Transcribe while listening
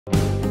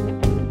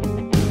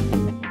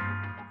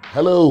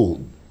Hello,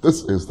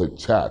 this is The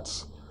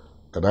Chat,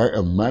 and I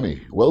am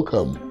Manny.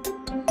 Welcome.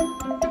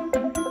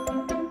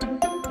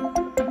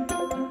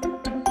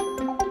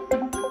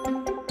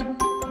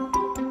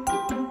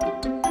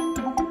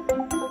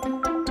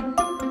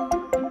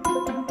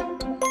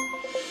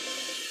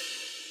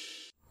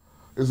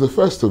 It's the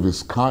first of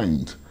its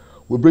kind.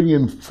 We're bringing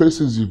in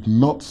faces you've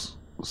not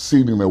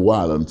seen in a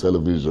while on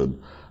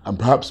television, and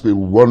perhaps be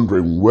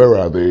wondering, where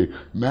are they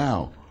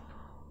now?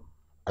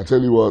 I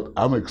tell you what,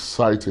 I'm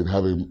excited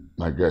having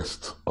my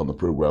guest on the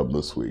program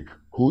this week.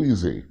 Who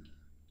is he?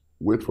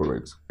 Wait for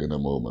it in a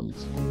moment.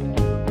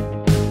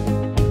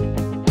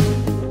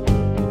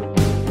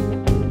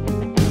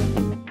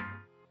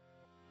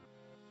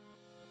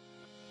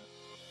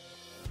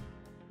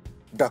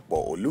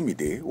 Dapo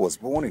Olumide was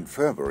born in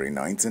February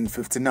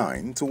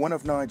 1959 to one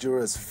of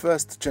Nigeria's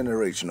first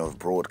generation of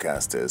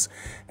broadcasters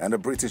and a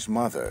British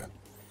mother.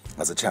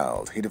 As a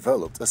child, he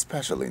developed a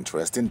special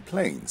interest in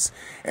planes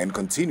and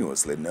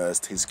continuously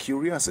nursed his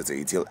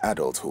curiosity till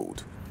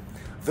adulthood.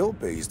 Though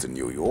based in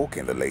New York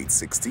in the late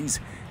 60s,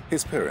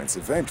 his parents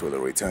eventually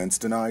returned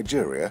to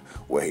Nigeria,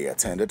 where he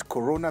attended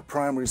Corona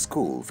Primary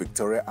School,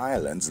 Victoria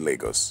Islands,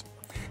 Lagos.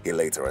 He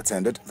later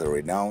attended the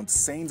renowned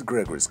St.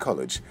 Gregory's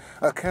College,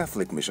 a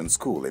Catholic mission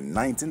school, in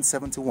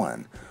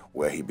 1971,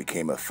 where he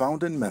became a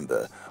founding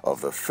member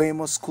of the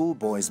famous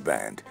schoolboys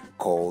band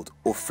called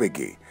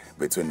Ofege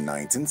between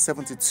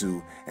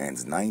 1972 and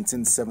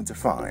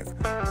 1975.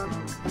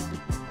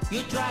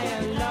 You try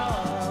and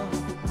love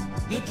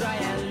with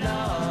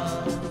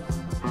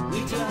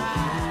your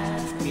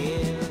heart,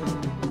 girl.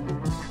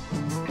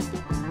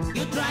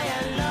 You try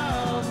and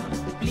love,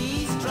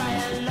 please try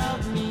and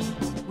love me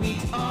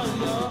with all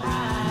your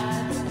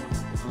heart.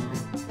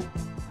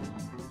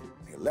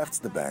 He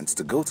left the band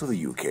to go to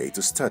the UK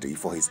to study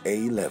for his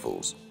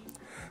A-levels.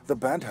 The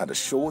band had a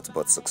short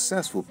but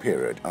successful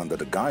period under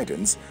the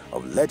guidance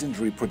of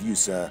legendary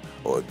producer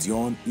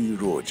Odion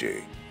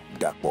Iroje.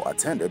 Dapo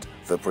attended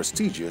the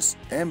prestigious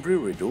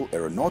Embry-Riddle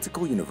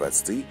Aeronautical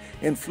University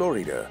in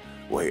Florida,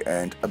 where he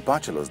earned a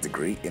bachelor's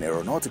degree in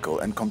aeronautical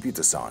and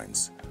computer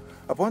science.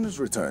 Upon his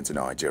return to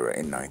Nigeria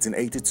in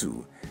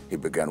 1982, he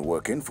began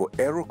working for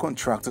Aero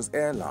Contractors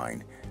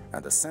Airline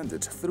and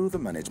ascended through the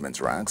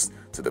management ranks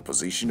to the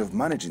position of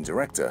managing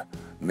director,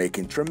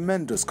 making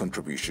tremendous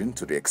contribution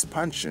to the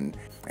expansion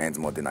and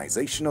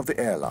modernization of the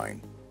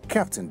airline.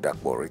 Captain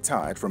Dapo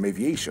retired from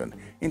aviation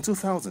in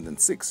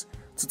 2006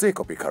 to take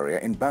up a career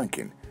in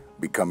banking,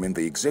 becoming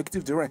the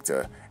executive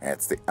director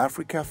at the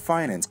Africa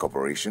Finance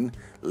Corporation,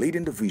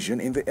 leading the vision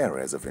in the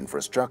areas of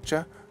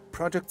infrastructure,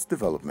 project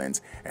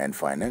development, and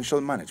financial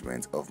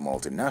management of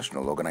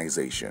multinational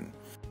organization.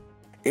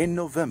 In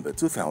November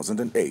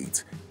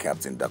 2008,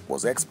 Captain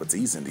Dapo's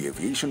expertise in the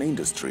aviation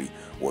industry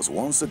was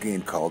once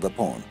again called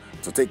upon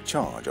to take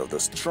charge of the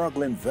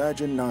struggling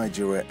Virgin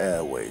Nigeria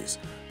Airways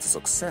to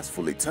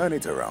successfully turn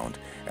it around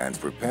and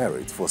prepare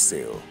it for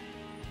sale.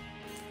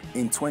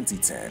 In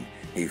 2010,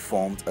 he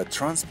formed a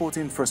transport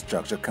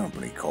infrastructure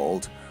company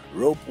called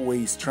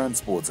Ropeways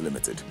Transport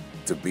Limited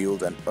to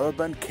build an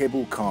urban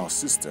cable car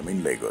system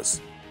in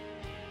Lagos.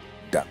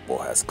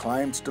 Dapo has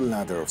climbed the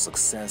ladder of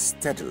success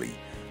steadily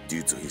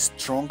due to his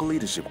strong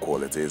leadership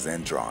qualities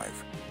and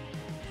drive.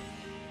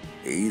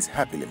 He is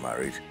happily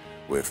married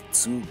with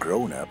 2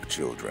 grown-up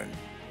children.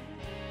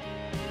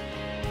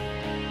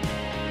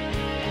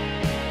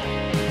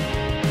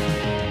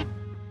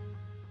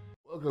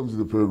 Welcome to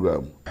the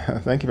program.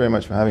 Thank you very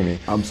much for having me.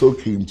 I'm so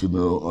keen to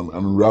know and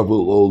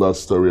unravel all that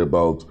story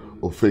about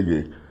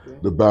Ofege,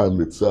 the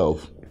band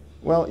itself.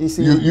 Well, you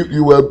see...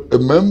 You were a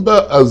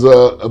member as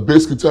a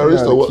bass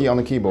guitarist? No, or what? on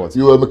the keyboards.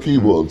 You were on the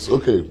keyboards,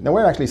 okay. Now,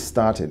 where it actually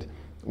started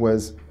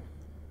was,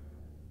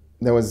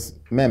 there was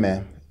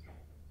Meme,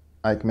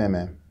 Ike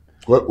Meme.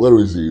 Where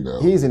is he now?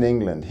 He's in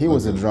England. He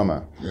was a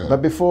drummer. Yeah.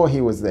 But before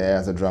he was there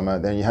as a drummer,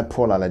 then you had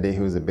Paul Alade,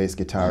 who was a bass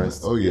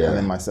guitarist. Oh, yeah. And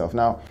then myself.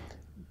 Now,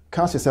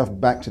 cast yourself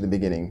back to the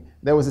beginning.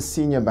 There was a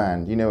senior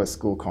band, you know, at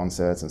school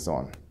concerts and so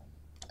on.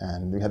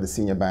 And we had the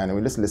senior band, and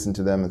we just listened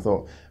to them and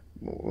thought,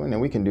 well,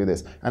 we can do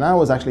this. And I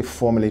was actually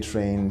formally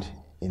trained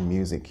in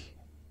music.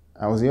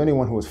 I was the only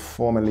one who was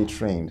formally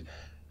trained.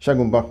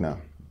 Shagun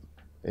Buckner,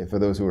 for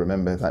those who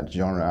remember that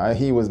genre,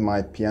 he was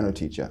my piano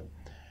teacher.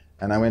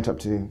 And I went up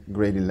to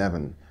grade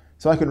 11.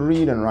 So I could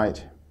read and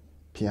write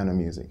piano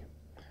music.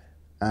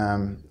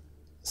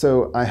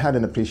 So I had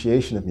an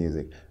appreciation of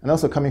music. And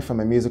also, coming from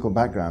a musical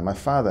background, my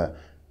father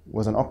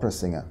was an opera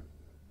singer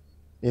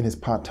in his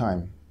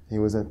part-time. He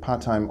was a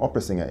part-time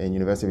opera singer in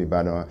University of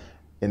Ibadan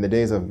in the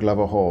days of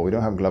Glover Hall. We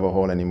don't have Glover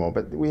Hall anymore,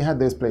 but we had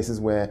those places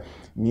where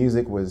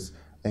music was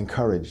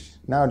encouraged.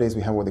 Nowadays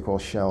we have what they call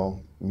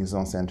Shell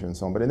Muson Center and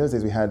so on, but in those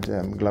days we had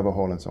Glover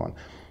Hall and so on.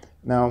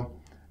 Now,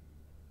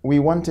 we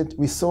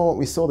saw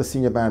the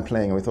senior band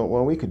playing, and we thought,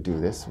 well, we could do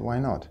this, why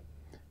not?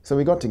 So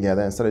we got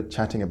together and started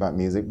chatting about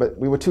music, but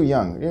we were too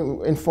young.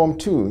 In Form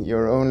 2,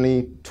 you're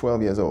only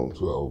 12 years old.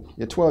 12.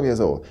 You're 12 years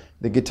old.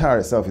 The guitar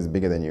itself is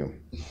bigger than you.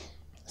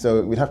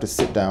 So we'd have to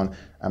sit down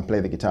and play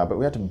the guitar, but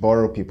we had to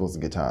borrow people's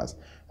guitars.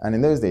 And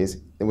in those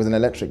days, it was an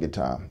electric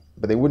guitar.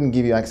 but they wouldn't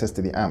give you access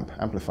to the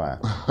amplifier.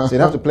 So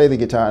you'd have to play the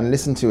guitar and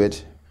listen to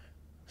it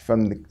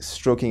from the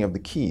stroking of the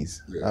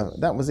keys. Yes.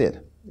 That was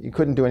it. You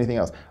couldn't do anything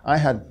else. I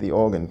had the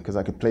organ because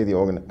I could play the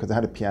organ because I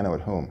had a piano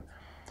at home.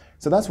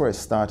 So that's where it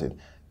started.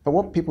 But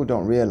what people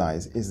don't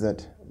realize is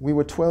that we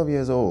were 12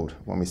 years old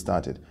when we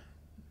started.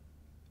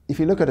 If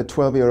you look at a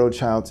 12-year-old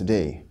child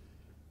today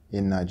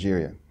in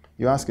Nigeria,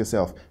 you ask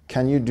yourself,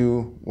 can you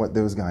do what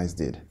those guys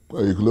did?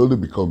 Well, you could only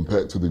be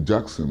compared to the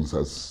Jacksons,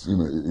 as you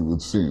know, it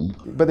would seem.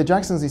 But the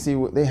Jacksons, you see,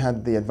 they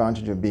had the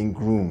advantage of being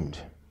groomed.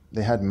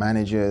 They had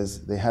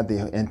managers, they had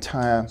the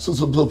entire... So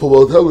tell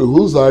me,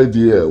 whose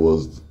idea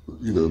was,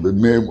 you know, the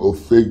name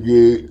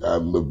Ofege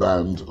and the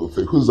band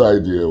Ofege? Whose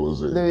idea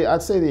was it?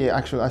 I'd say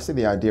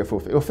the idea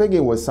for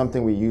Ofege was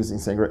something we used in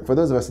Sangre. For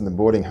those of us in the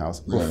boarding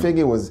house, Yeah.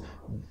 Ofege was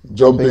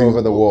jumping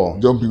over the wall.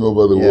 Jumping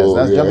over the Yes, wall.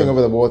 that's yeah. jumping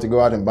over the wall to go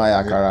out and buy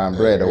akara and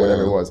bread or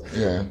whatever it was.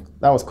 Yeah.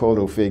 That was called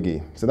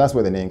Ofege. So that's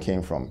where the name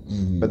came from.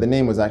 Mm-hmm. But the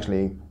name was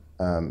actually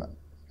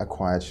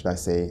acquired, should I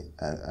say,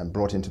 and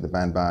brought into the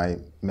band by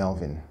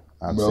Melvin.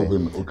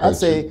 I'd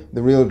say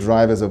the real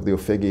drivers of the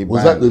Ofege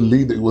Was band. that the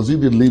leader? Was he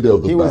the leader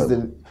of the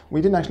band?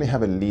 We didn't actually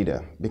have a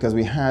leader because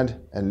we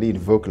had a lead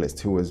vocalist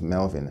who was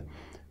Melvin.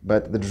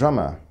 But the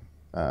drummer,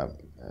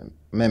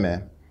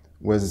 Meme,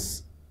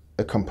 was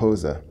a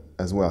composer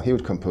as well. He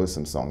would compose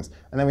some songs.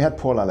 And then we had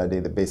Paul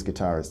Alade, the bass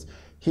guitarist.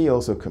 He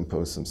also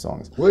composed some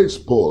songs. Where is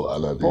Paul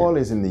Alade? Paul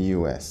is in the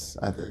US.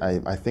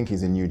 I think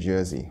he's in New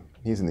Jersey.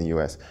 He's in the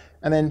US.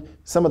 And then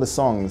some of the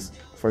songs,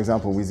 for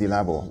example, Wizzy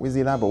Labo.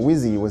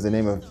 Wizzy was the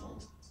name of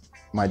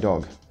my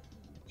dog.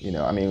 You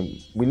know, I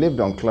mean, we lived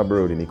on Club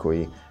Road in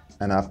Ikoyi,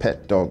 and our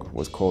pet dog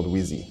was called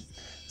Wizzy.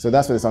 So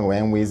that's where the song,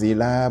 when Wizzy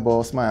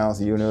Labo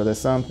smiles, you know that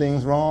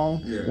something's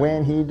wrong. Yeah.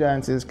 When he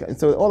dances.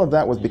 So all of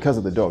that was because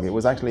of the dog. It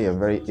was actually a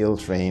very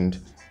ill-trained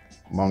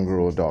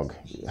mongrel dog.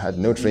 He had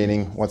no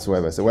training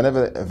whatsoever. So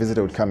whenever a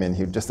visitor would come in,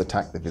 he would just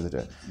attack the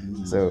visitor.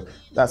 So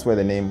that's where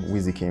the name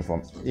Wizzy came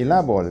from.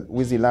 Ilabo,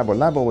 Wizzy Labo.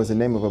 Labo was the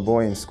name of a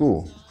boy in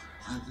school.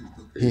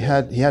 He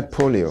had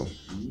polio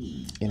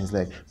in his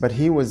leg, but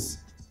his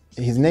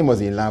name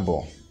was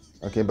Ilabo,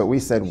 okay, but we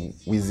said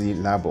Wizzy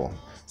Labo.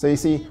 So you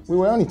see, we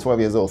were only 12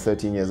 years old,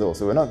 13 years old,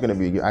 so we're not going to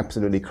be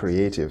absolutely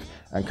creative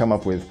and come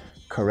up with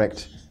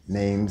correct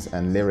names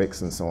and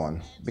lyrics and so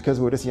on, because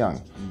we were just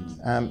young.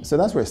 So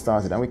that's where it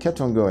started, and we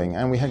kept on going,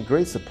 and we had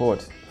great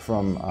support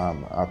from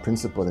our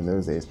principal in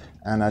those days,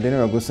 and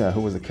Adeniran Ogunsanya,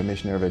 who was the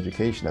Commissioner of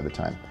Education at the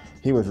time.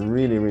 He was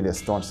really, really a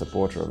staunch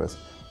supporter of us.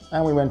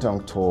 And we went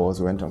on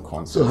tours, we went on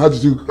concerts. So how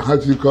did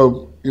you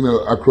come, you know,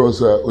 across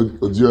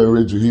Odion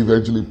Radio? He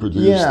eventually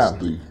produced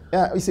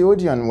Yeah, you see,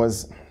 Odion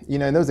was, you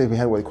know, in those days we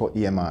had what we call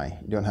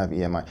EMI. You don't have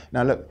EMI.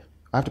 Now look,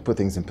 I have to put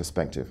things in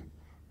perspective,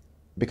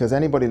 because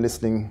anybody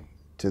listening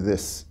to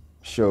this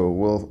show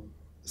will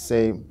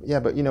say, yeah,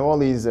 but you know, all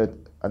these, I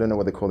don't know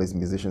what they call these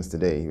musicians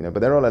today, you know,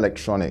 but they're all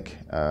electronic.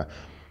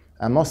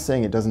 I'm not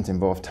saying it doesn't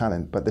involve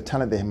talent, but the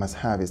talent they must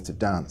have is to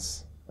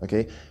dance,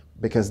 okay?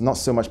 Because not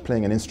so much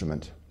playing an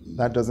instrument.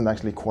 That doesn't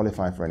actually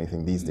qualify for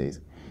anything these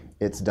days.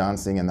 It's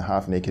dancing and the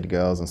half-naked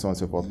girls and so on and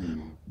so forth.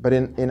 But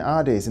in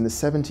our days, in the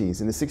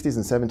 70s, in the 60s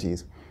and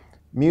 70s,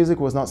 music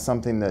was not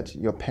something that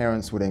your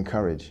parents would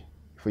encourage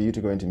for you to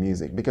go into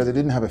music, because it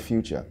didn't have a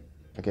future,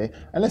 okay?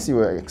 Unless you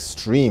were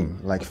extreme,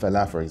 like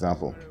Fela, for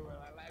example,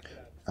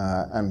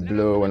 and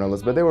Blow and all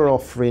those, but they were all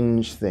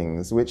fringe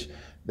things, which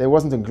there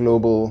wasn't a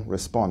global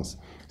response.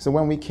 So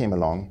when we came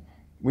along,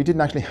 we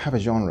didn't actually have a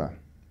genre.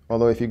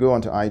 Although if you go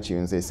onto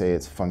iTunes, they say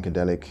it's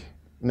funkadelic.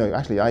 No,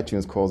 actually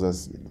iTunes calls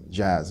us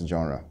jazz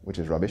genre, which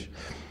is rubbish.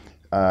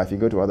 If you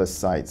go to other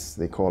sites,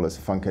 they call us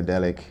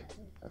funkadelic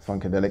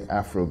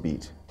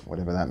Afrobeat,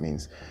 whatever that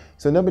means.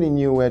 So nobody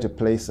knew where to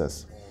place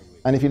us.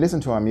 And if you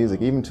listen to our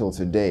music, even till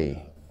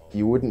today,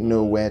 you wouldn't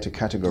know where to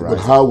categorize But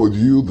how would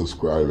you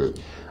describe it?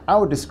 I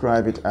would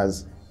describe it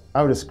as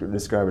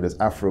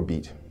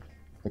Afrobeat.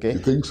 Okay? You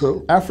think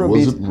so?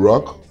 Afrobeat. Was it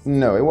rock?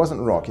 No, it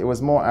wasn't rock. It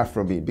was more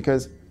Afrobeat,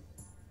 because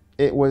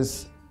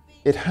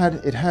it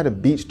had a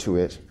beat to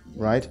it,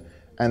 right?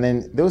 And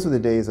then those were the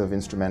days of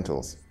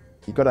instrumentals.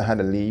 You gotta have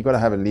a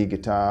lead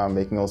guitar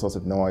making all sorts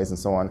of noise and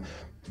so on,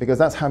 because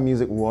that's how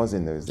music was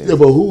in those days. Yeah,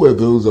 but who were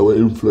those that were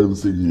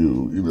influencing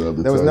you, you know, at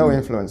the There was time? no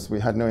influence. We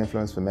had no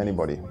influence from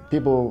anybody.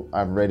 People,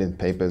 I've read in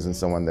papers and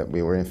so on that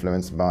we were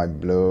influenced by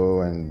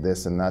Blow and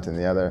this and that and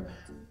the other.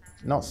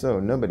 Not so,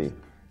 nobody.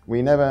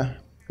 We never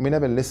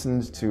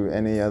listened to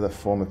any other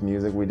form of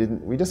music.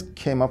 We just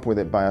came up with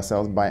it by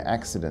ourselves by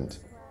accident,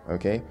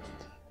 okay?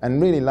 And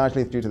really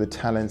largely due to the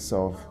talents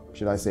of,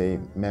 should I say,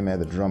 Meme,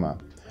 the drummer.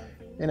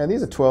 You know,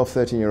 these are 12,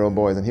 13-year-old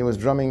boys, and he was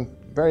drumming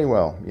very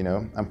well, you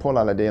know, and Paul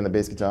Alade on the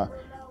bass guitar.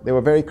 They were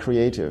very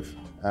creative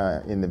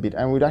in the beat,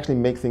 and we'd actually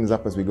make things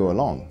up as we go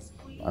along,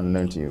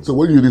 unknown to you. So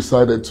when you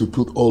decided to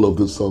put all of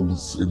these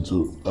songs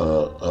into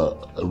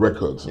a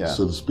record,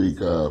 so to speak...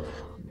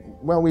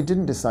 Well, we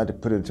didn't decide to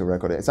put it into a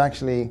record. It's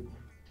actually,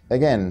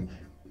 again,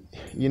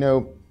 you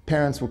know,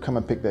 parents would come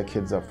and pick their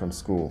kids up from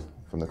school,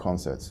 from the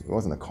concerts. It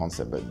wasn't a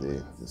concert, but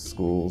the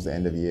schools, the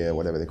end of year,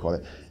 whatever they call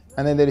it.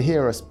 And then they'd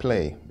hear us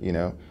play, you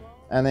know.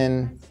 And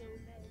then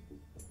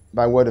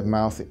by word of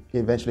mouth, it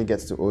eventually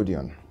gets to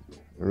Odeon,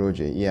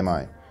 Roger,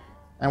 EMI.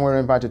 And we're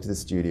invited to the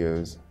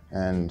studios,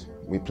 and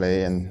we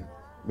play, and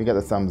we get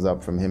the thumbs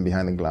up from him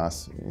behind the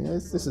glass.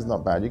 This is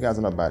not bad. You guys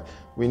are not bad.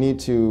 We need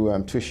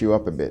to tush you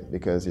up a bit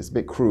because it's a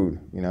bit crude,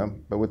 you know,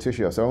 but we'll tush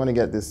you up. So I want to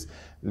get this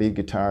lead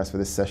guitarist for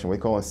this session. We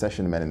call it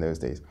session men in those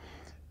days.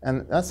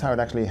 And that's how it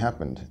actually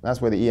happened. That's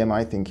where the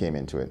EMI thing came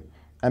into it.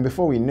 And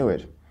before we knew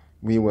it,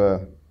 we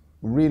were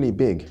really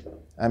big.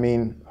 I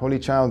mean, Holy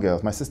Child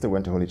girls, my sister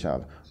went to Holy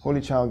Child. Holy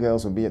Child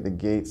girls would be at the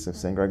gates of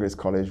St. Gregory's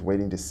College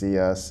waiting to see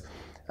us.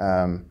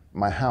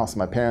 My house,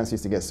 my parents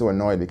used to get so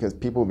annoyed because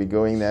people would be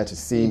going there to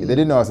see me. They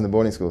didn't know I was in the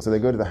boarding school, so they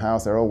go to the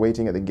house, they're all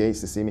waiting at the gates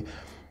to see me.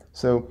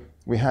 So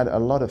we had a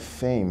lot of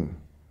fame,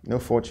 no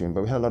fortune,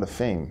 but we had a lot of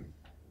fame.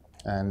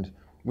 And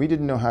we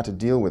didn't know how to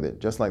deal with it,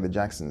 just like the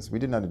Jacksons. We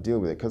didn't know how to deal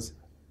with it because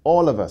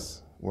all of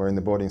us were in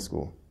the boarding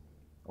school.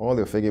 All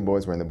the Figure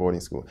boys were in the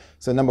boarding school.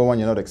 So number one,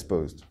 you're not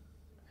exposed.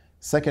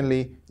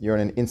 Secondly, you're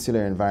in an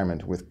insular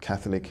environment with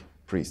Catholic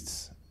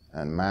priests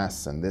and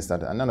mass and this,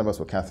 that, and none of us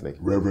were Catholic.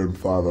 Reverend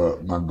Father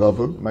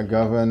McGovern.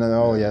 McGovern, and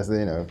oh yes,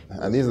 you know.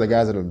 And these are the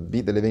guys that will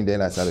beat the living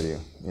daylights out of you,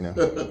 you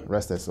know,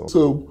 rest their soul.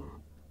 So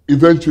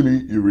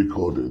eventually you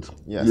recorded.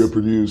 Yes. You're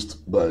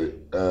produced by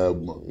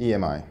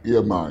EMI.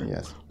 EMI.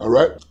 Yes. All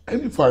right.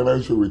 Any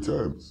financial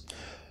returns?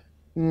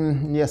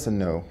 Yes and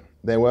no.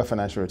 There were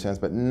financial returns,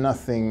 but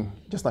nothing,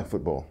 just like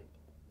football,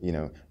 you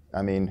know.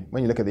 I mean,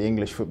 when you look at the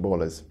English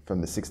footballers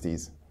from the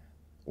 60s,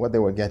 what they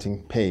were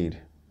getting paid,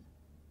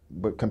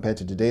 but compared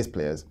to today's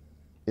players,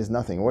 is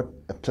nothing. What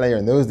a player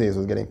in those days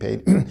was getting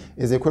paid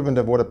is the equivalent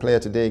of what a player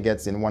today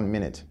gets in 1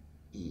 minute,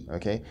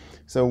 okay?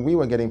 So we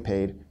were getting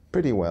paid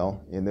pretty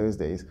well in those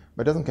days,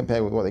 but it doesn't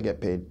compare with what they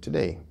get paid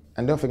today.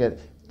 And don't forget,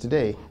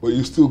 today... But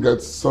you still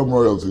get some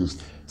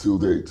royalties till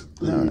date.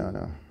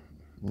 No.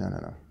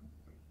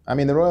 I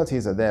mean, the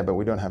royalties are there, but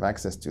we don't have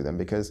access to them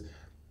because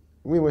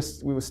we were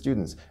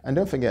students. And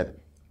don't forget,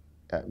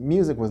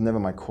 music was never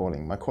my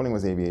calling. My calling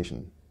was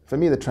aviation. For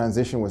me, the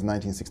transition was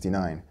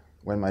 1969,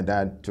 when my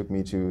dad took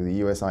me to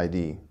the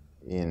USID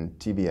in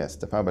TBS,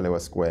 Tafawa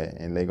Balewa Square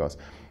in Lagos,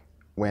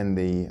 when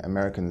the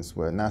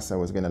NASA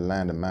was going to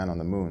land a man on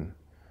the moon.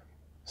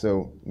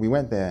 So we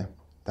went there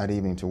that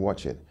evening to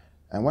watch it.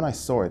 And when I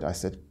saw it, I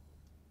said,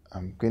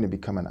 I'm going to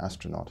become an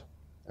astronaut.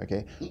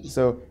 Okay?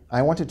 So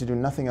I wanted to do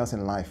nothing else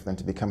in life than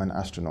to become an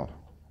astronaut.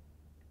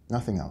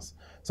 Nothing else.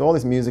 So all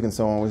this music and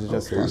so on was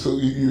just fun. So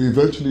you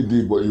eventually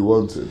did what you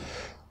wanted?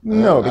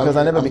 No, because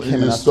I never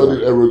became an astronaut.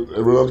 You studied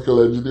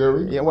aeronautical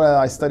engineering? Yeah, well,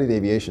 I studied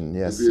aviation,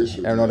 yes.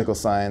 Aviation, aeronautical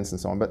science and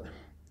so on,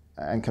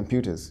 and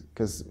computers,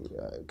 because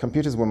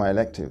computers were my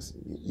electives.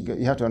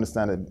 You have to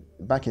understand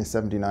that back in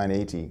 79,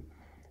 80,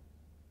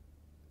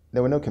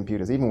 there were no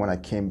computers. Even when I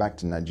came back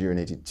to Nigeria in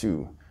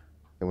 82,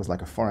 it was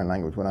like a foreign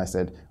language. When I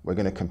said, we're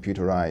going to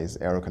computerize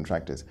aero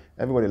contractors,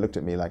 everybody looked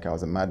at me like I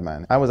was a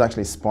madman. I was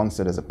actually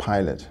sponsored as a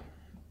pilot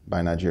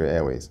by Nigeria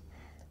Airways.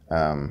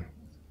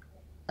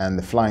 And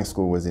the flying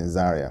school was in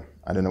Zaria.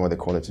 I don't know what they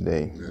call it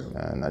today,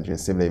 Nigerian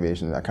Civil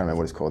Aviation. I can't remember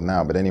what it's called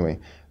now, but anyway,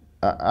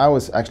 I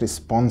was actually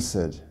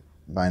sponsored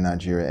by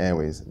Nigeria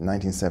Airways in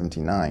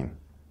 1979.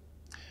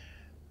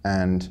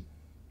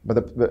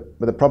 But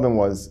the problem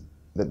was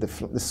that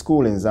the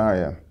school in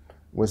Zaria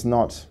was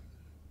not,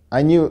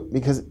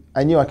 because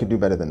I knew I could do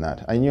better than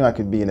that. I knew I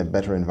could be in a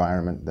better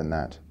environment than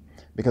that,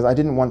 because I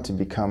didn't want to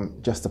become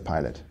just a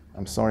pilot.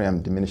 I'm sorry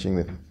I'm diminishing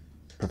the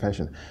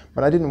profession,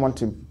 but I didn't want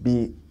to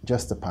be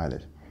just a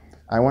pilot.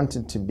 I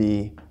wanted to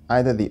be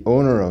either the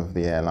owner of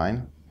the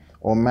airline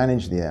or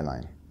manage the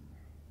airline,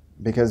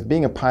 because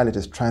being a pilot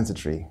is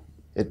transitory.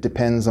 It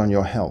depends on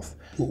your health.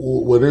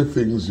 Were there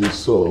things you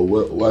saw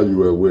while you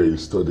were away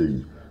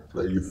studying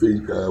that you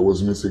think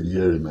was missing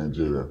here in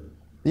Nigeria?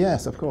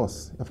 Yes, of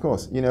course, of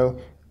course. You know,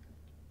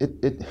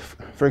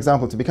 for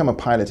example, to become a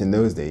pilot in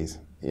those days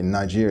in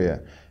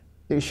Nigeria,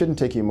 it shouldn't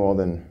take you more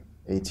than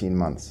 18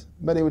 months,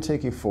 but it would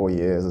take you 4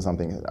 years or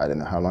something. I don't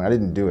know how long. I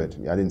didn't do it.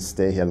 I didn't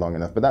stay here long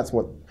enough, but that's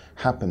what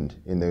happened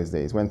in those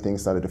days when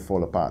things started to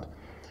fall apart.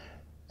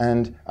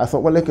 And I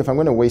thought, well, look, if I'm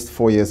going to waste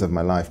 4 years of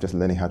my life just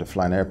learning how to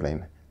fly an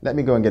airplane, let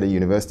me go and get a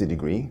university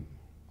degree,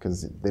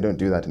 because they don't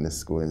do that in this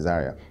school in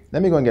Zaria.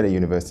 Let me go and get a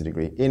university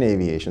degree in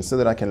aviation so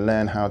that I can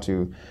learn how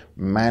to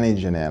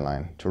manage an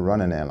airline, to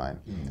run an airline.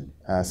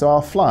 So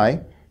I'll fly,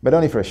 but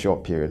only for a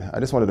short period. I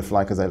just wanted to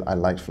fly because I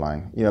liked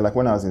flying. You know, like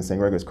when I was in St.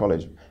 Gregory's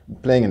College,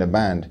 playing in a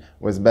band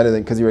was better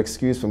than, because you were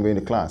excused from going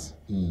to class.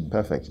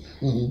 Perfect.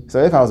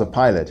 So if I was a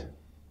pilot,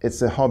 it's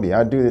a hobby.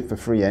 I'd do it for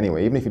free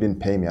anyway. Even if you didn't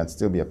pay me, I'd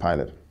still be a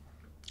pilot.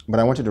 But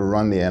I wanted to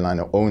run the airline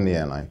or own the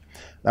airline.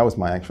 That was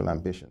my actual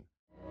ambition.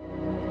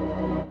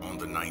 On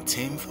the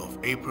 19th of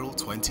April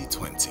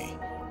 2020,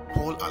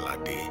 Paul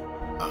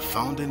Alade, a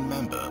founding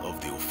member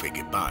of the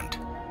Ofege Band,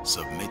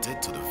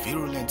 submitted to the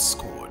virulent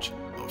scourge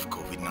of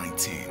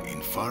COVID-19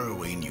 in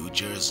faraway New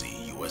Jersey,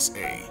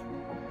 USA.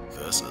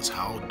 This is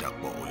how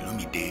Dapo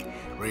Olumide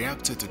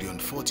reacted to the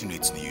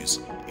unfortunate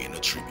news in a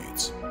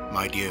tribute.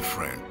 My dear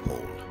friend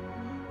Paul,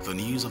 the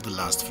news of the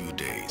last few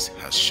days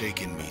has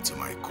shaken me to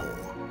my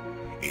core.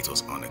 It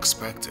was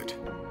unexpected.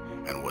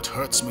 And what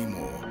hurts me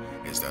more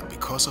is that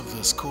because of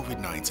this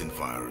COVID-19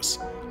 virus,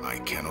 I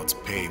cannot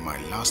pay my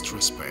last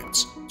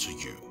respects to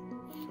you.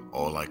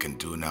 All I can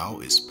do now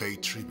is pay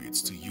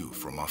tributes to you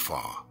from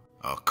afar.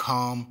 A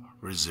calm,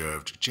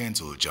 reserved,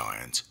 gentle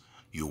giant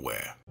you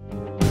were.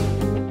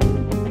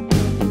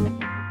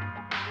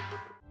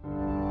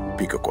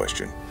 Pick a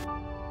question.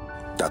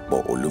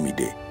 Dapo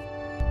Olumide.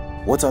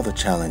 What are the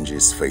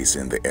challenges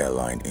facing the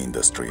airline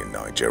industry in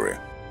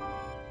Nigeria?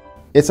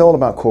 It's all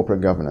about corporate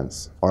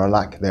governance, or a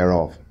lack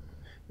thereof.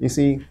 You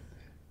see,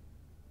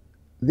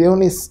 the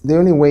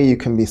only way you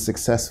can be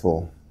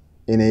successful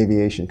in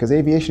aviation, because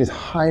aviation is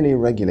highly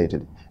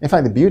regulated. In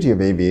fact, the beauty of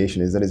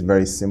aviation is that it's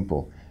very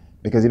simple,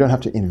 because you don't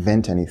have to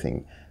invent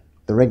anything.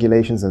 The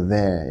regulations are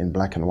there in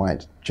black and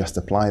white. Just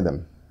apply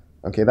them.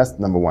 Okay, that's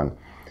number one.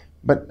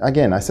 But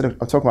again, I'll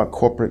talk about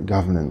corporate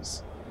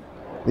governance.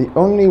 The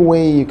only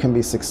way you can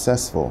be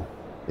successful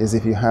is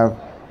if you have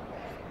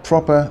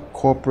proper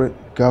corporate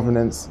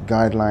governance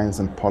guidelines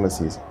and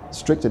policies,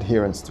 strict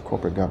adherence to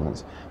corporate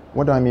governance.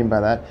 What do I mean by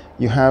that?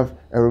 You have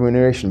a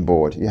remuneration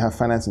board, you have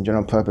finance and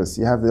general purpose,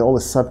 you have all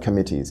the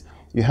subcommittees,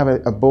 you have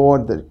a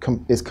board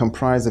that is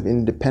comprised of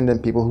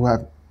independent people who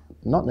have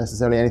not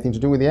necessarily anything to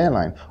do with the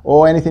airline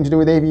or anything to do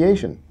with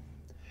aviation.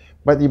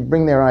 But you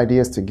bring their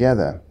ideas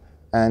together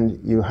and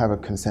you have a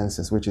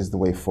consensus, which is the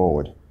way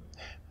forward.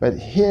 But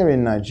here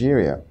in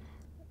Nigeria,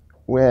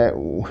 we're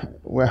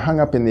hung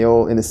up in the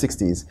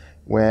 60s,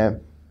 where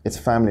it's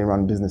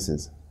family-run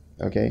businesses,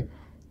 okay?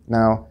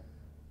 Now,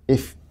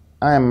 if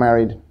I am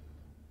married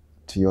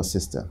to your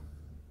sister,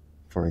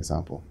 for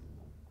example,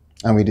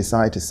 and we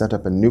decide to set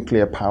up a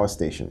nuclear power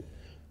station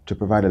to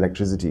provide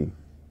electricity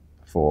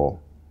for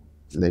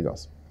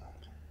Lagos,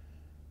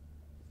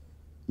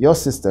 your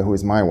sister, who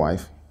is my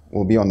wife,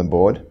 will be on the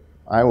board,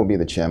 I will be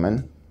the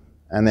chairman,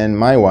 and then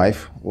my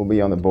wife will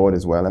be on the board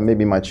as well, and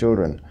maybe my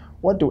children.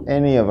 What do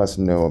any of us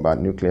know about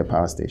nuclear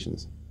power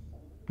stations?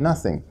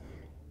 Nothing.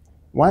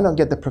 Why not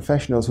get the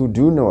professionals who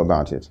do know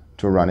about it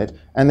to run it,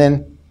 and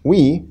then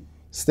we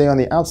stay on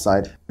the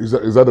outside? Is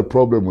that a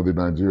problem with the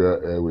Nigeria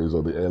Airways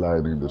or the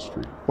airline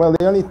industry? Well,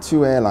 the only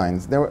two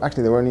airlines, there were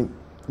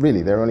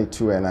only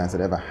two airlines that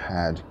ever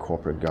had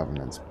corporate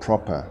governance,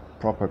 proper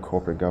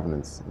corporate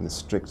governance in the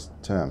strict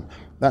term.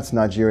 That's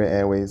Nigeria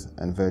Airways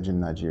and Virgin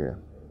Nigeria.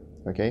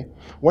 Okay?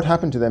 What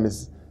happened to them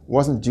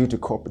wasn't due to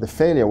the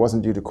failure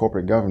wasn't due to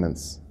corporate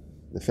governance.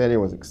 The failure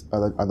was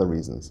other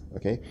reasons.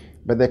 Okay?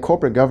 But their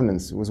corporate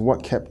governance was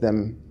what kept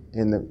them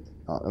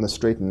on the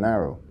straight and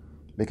narrow,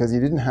 because you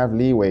didn't have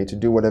leeway to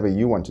do whatever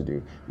you want to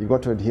do. You've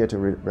got to adhere to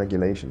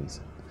regulations.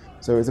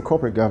 So it's a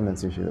corporate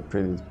governance issue that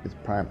is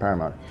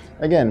paramount.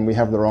 Again, we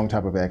have the wrong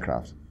type of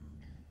aircraft.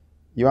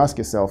 You ask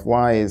yourself,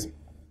 why is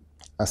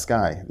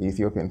Sky, the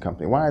Ethiopian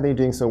company, why are they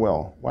doing so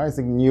well? Why is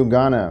the New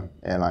Ghana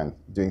airline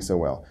doing so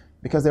well?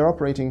 Because they're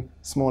operating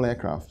small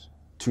aircraft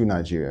to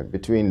Nigeria.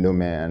 Between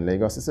Lome and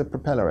Lagos, it's a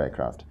propeller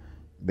aircraft.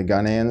 The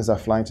Ghanaians are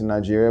flying to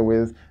Nigeria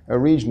with a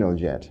regional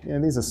jet.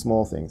 These are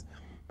small things.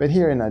 But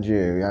here in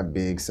Nigeria, we have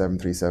big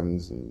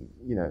 737s. And,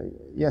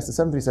 yes, the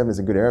 737 is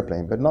a good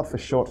airplane, but not for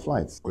short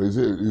flights. Is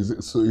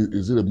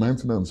it a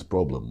maintenance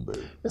problem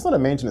there? It's not a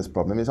maintenance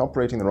problem. It's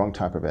operating the wrong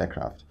type of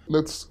aircraft.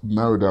 Let's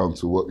narrow down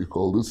to what you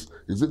call this.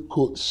 Is it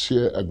code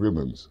share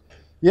agreements?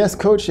 Yes,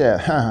 code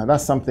share.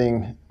 That's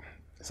something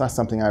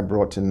I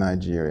brought to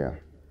Nigeria,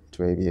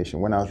 to aviation.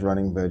 When I was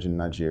running Virgin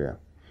Nigeria,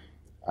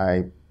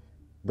 I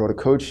brought a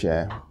code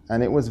share,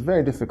 and it was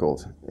very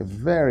difficult,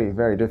 very,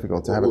 very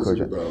difficult to have a code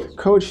share.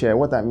 Code share,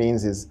 what that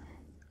means is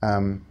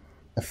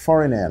a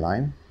foreign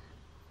airline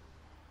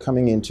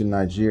coming into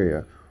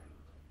Nigeria.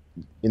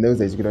 In those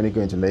days, you could only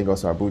go into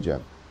Lagos or Abuja.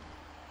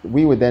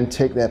 We would then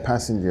take their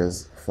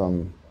passengers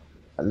from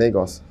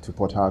Lagos to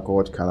Port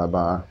Harcourt,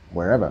 Calabar,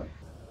 wherever.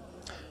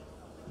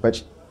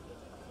 But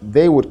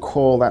they would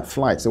call that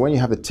flight. So when you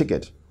have a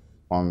ticket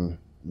on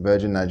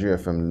Virgin Nigeria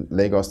from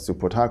Lagos to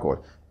Port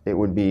Harcourt, it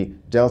would be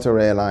Delta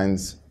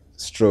Airlines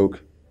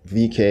stroke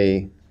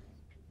VK,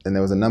 and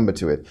there was a number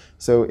to it.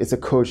 So it's a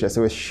code share.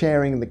 So we're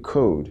sharing the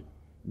code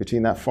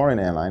between that foreign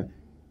airline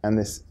and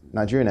this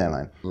Nigerian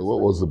airline. So what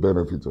was the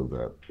benefit of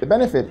that? The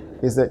benefit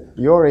is that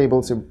you're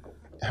able to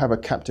have a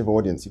captive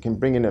audience. You can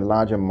bring in a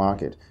larger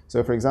market.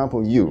 So for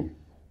example,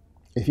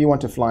 if you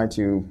want to fly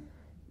to,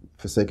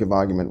 for sake of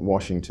argument,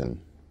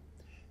 Washington,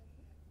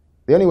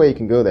 the only way you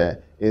can go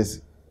there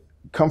is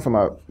come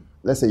from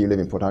let's say you live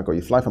in Port Harcourt,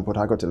 you fly from Port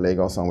Harcourt to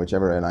Lagos on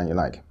whichever airline you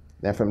like.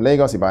 Then from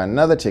Lagos, you buy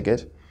another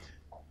ticket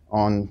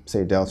on,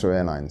 say, Delta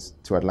Airlines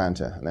to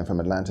Atlanta, and then from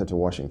Atlanta to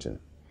Washington.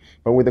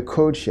 But with a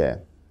code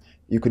share,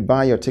 you could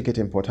buy your ticket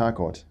in Port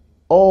Harcourt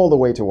all the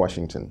way to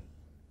Washington.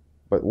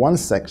 But one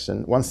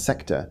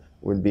sector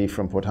would be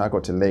from Port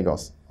Harcourt to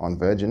Lagos on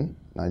Virgin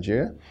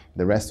Nigeria.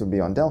 The rest would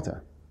be on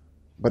Delta,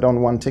 but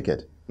on one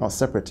ticket, not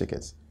separate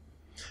tickets.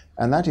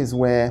 And that is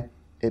where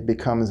it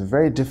becomes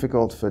very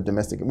difficult for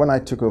domestic. When I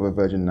took over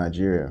Virgin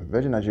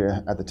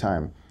Nigeria at the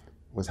time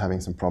was having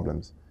some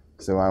problems.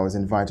 So I was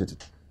invited to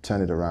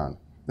turn it around.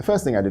 The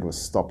first thing I did was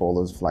stop all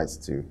those flights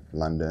to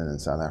London and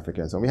South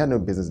Africa and so on. We had no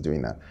business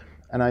doing that.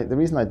 And the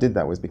reason I did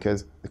that was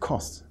because the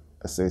cost.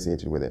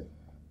 associated with it.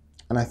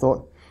 And I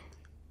thought,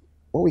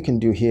 what we can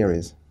do here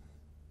is,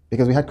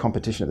 because we had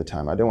competition at the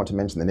time, I don't want to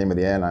mention the name of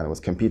the airline that was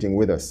competing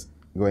with us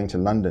going to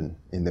London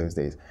in those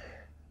days.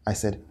 I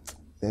said,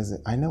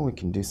 I know we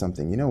can do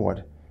something. You know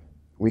what?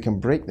 We can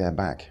break their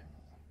back.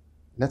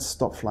 Let's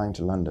stop flying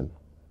to London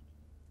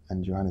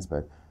and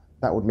Johannesburg.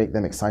 That would make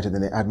them excited,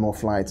 and they add more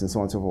flights and so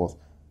on and so forth.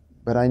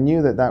 But I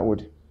knew that that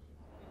would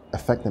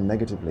affect them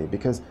negatively,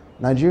 because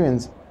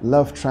Nigerians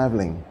love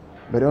traveling,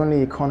 but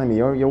only economy.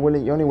 You're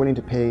only willing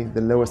to pay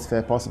the lowest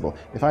fare possible.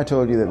 If I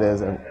told you that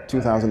there's a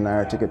 2,000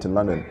 naira ticket to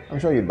London, I'm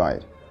sure you'd buy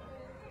it.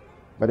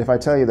 But if I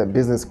tell you that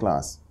business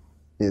class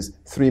is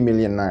 3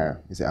 million naira,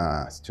 you say,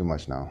 it's too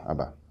much now,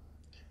 Abba.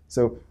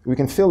 So we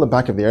can fill the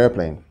back of the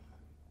airplane,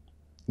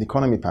 the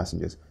economy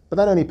passengers, but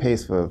that only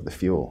pays for the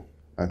fuel,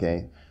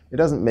 okay? It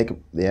doesn't make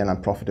the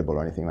airline profitable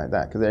or anything like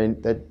that, because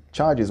there are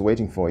charges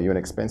waiting for you and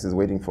expenses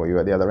waiting for you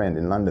at the other end,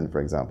 in London,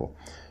 for example.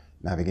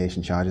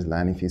 Navigation charges,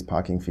 landing fees,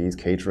 parking fees,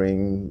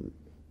 catering,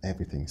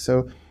 everything.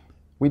 So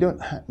we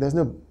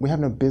have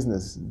no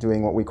business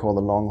doing what we call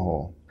the long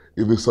haul.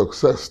 If the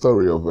success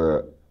story of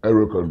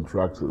aero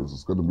contractors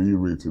is going to be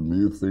written, do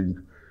you think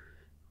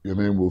your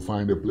name will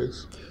find a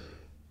place?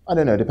 I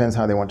don't know. It depends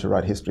how they want to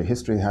write history.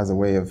 History has a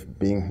way of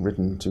being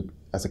written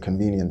as a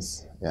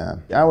convenience. Yeah,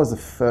 I was the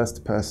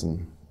first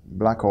person,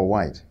 black or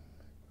white,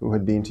 who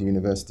had been to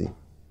university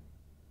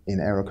in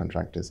aero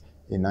contractors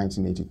in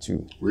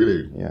 1982.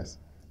 Really? Yes.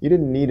 You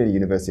didn't need a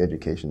university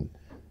education.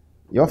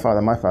 Your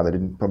father, my father,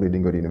 probably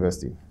didn't go to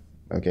university.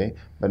 Okay,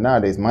 but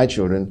nowadays my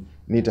children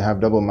need to have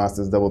double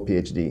masters, double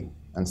PhD,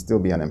 and still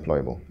be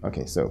unemployable.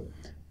 Okay, so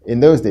in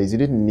those days you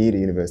didn't need a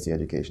university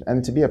education,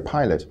 and to be a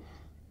pilot,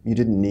 you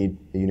didn't need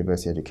a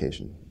university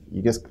education.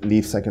 You just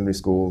leave secondary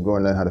school, go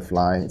and learn how to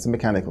fly. It's a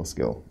mechanical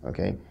skill,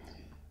 okay?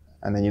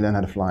 And then you learn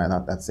how to fly,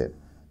 and that's it.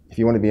 If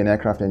you want to be an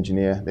aircraft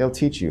engineer, they'll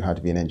teach you how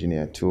to be an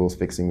engineer, tools,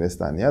 fixing this,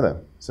 that, and the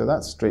other. So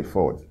that's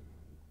straightforward.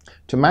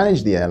 To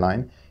manage the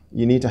airline,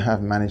 you need to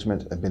have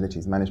management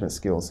abilities, management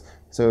skills.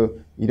 So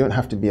you don't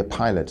have to be a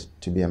pilot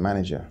to be a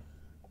manager.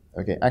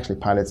 Okay, actually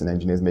pilots and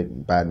engineers make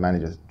bad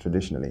managers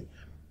traditionally.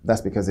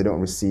 That's because they don't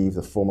receive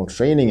the formal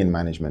training in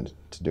management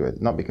to do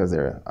it, not because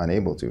they're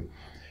unable to.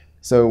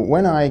 So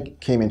when I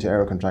came into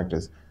aero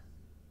contractors,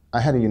 I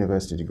had a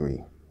university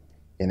degree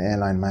in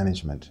airline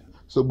management.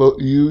 So, but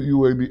you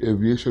were in the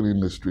aviation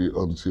industry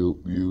until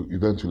you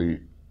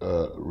eventually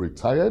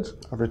retired?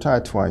 I've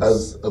retired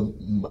twice.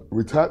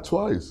 Retired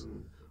twice?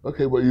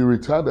 Okay, but you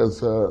retired as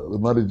the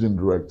managing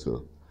director.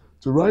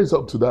 To rise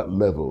up to that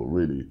level,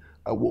 really,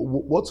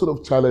 what sort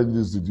of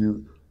challenges did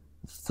you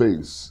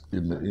face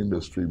in the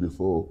industry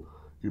before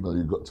you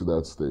got to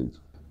that stage?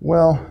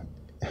 Well,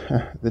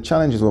 the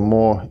challenges were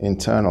more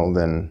internal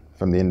than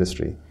from the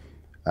industry.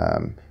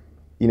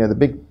 The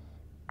big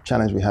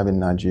challenge we have in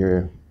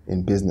Nigeria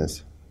in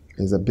business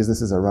is that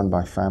businesses are run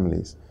by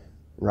families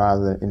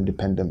rather than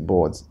independent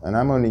boards. And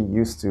I'm only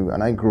used to,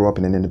 and I grew up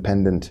in an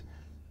independent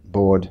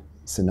board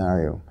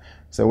scenario.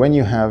 So when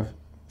you have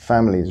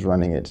families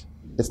running it,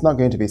 it's not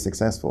going to be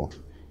successful.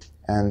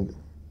 And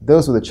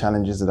those were the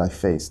challenges that I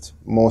faced,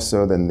 more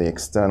so than the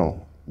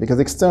external. Because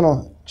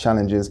external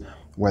challenges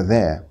were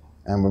there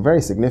and were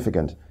very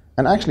significant.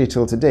 And actually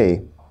till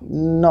today,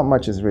 not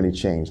much has really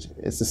changed.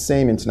 It's the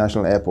same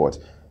international airport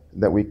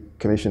that we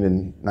commissioned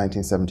in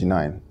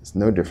 1979. It's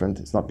no different,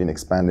 it's not been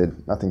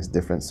expanded, nothing's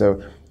different.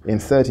 So in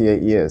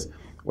 38 years,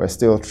 we're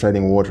still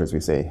treading water, as we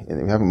say.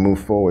 We haven't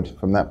moved forward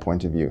from that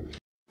point of view.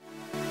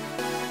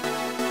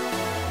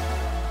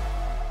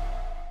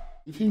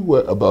 If you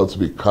were about to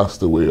be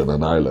cast away on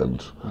an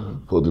island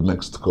for the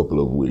next couple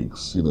of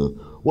weeks,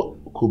 what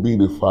could be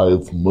the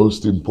 5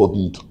 most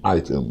important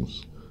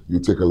items you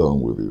take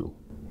along with you?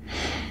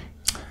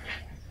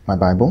 My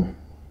Bible.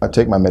 I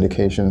take my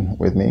medication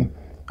with me.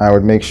 I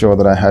would make sure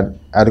that I had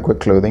adequate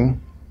clothing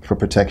for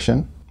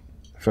protection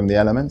from the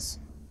elements.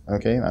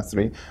 Okay, that's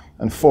 3.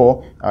 And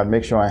 4, I would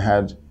make sure I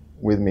had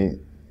with me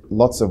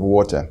lots of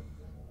water,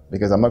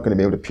 because I'm not going to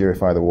be able to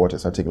purify the water,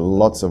 so I take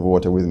lots of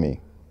water with me.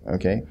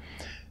 Okay.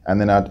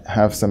 And then I'd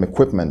have some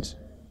equipment,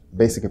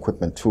 basic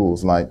equipment,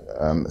 tools like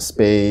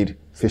spade,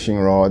 fishing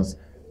rods,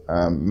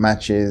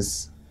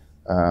 matches,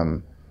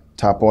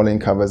 tarpaulin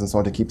covers and so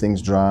on to keep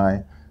things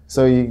dry.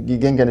 So you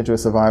can get into a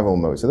survival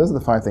mode. So those are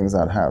the 5 things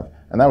I'd have.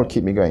 And that would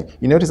keep me going.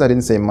 You notice I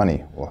didn't say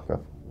money. Well,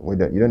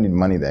 you don't need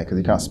money there because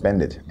you can't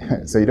spend it.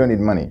 So you don't need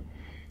money.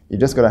 You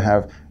just got to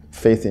have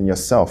faith in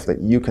yourself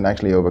that you can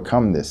actually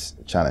overcome this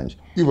challenge.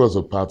 Give us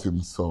a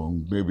parting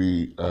song,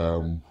 maybe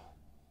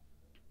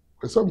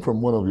a song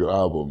from one of your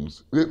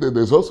albums.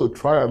 There's also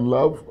Try and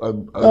Love.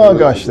 Oh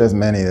gosh, there's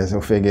many. There's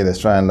Ofege, there's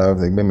Try and Love,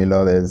 there's Gbemi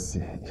Lo,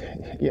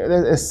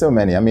 there's so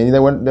many. I mean,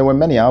 there were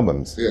many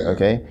albums,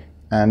 okay?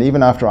 And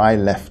even after I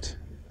left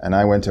and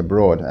I went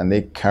abroad and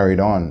they carried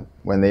on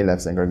when they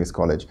left St. Gregory's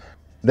College,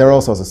 there are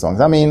all sorts of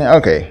songs. I mean,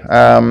 okay,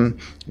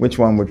 which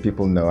one would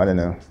people know? I don't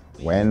know.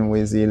 When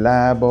Wizzy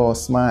Labo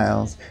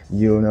smiles,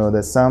 you know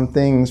that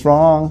something's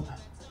wrong.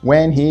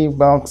 When he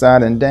walks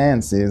out and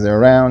dances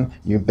around,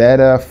 you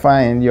better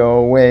find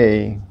your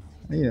way.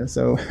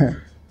 So.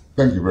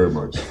 Thank you very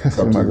much,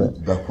 Captain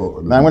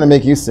Dapo. Now I'm going to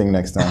make you sing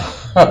next time.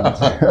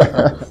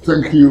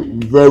 Thank you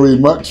very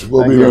much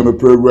for being on the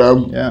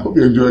program. Yeah. Hope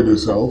you enjoyed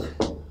yourself.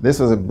 This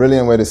was a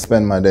brilliant way to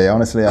spend my day.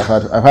 Honestly, I've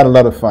had a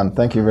lot of fun.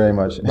 Thank you very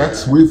much.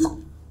 That's with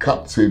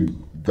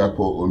Captain Dapo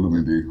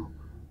Olumide,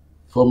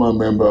 former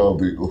member of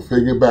the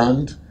Ofege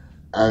Band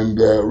and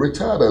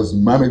retired as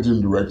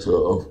Managing Director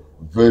of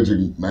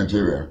Virgin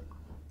Nigeria.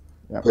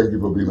 Yep. Thank you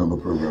for being on the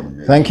program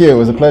again. Thank you. It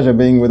was a pleasure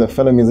being with a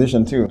fellow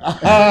musician too.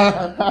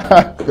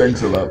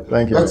 Thanks a lot.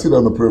 Thank you. That's it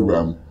on the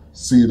program.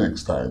 See you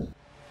next time.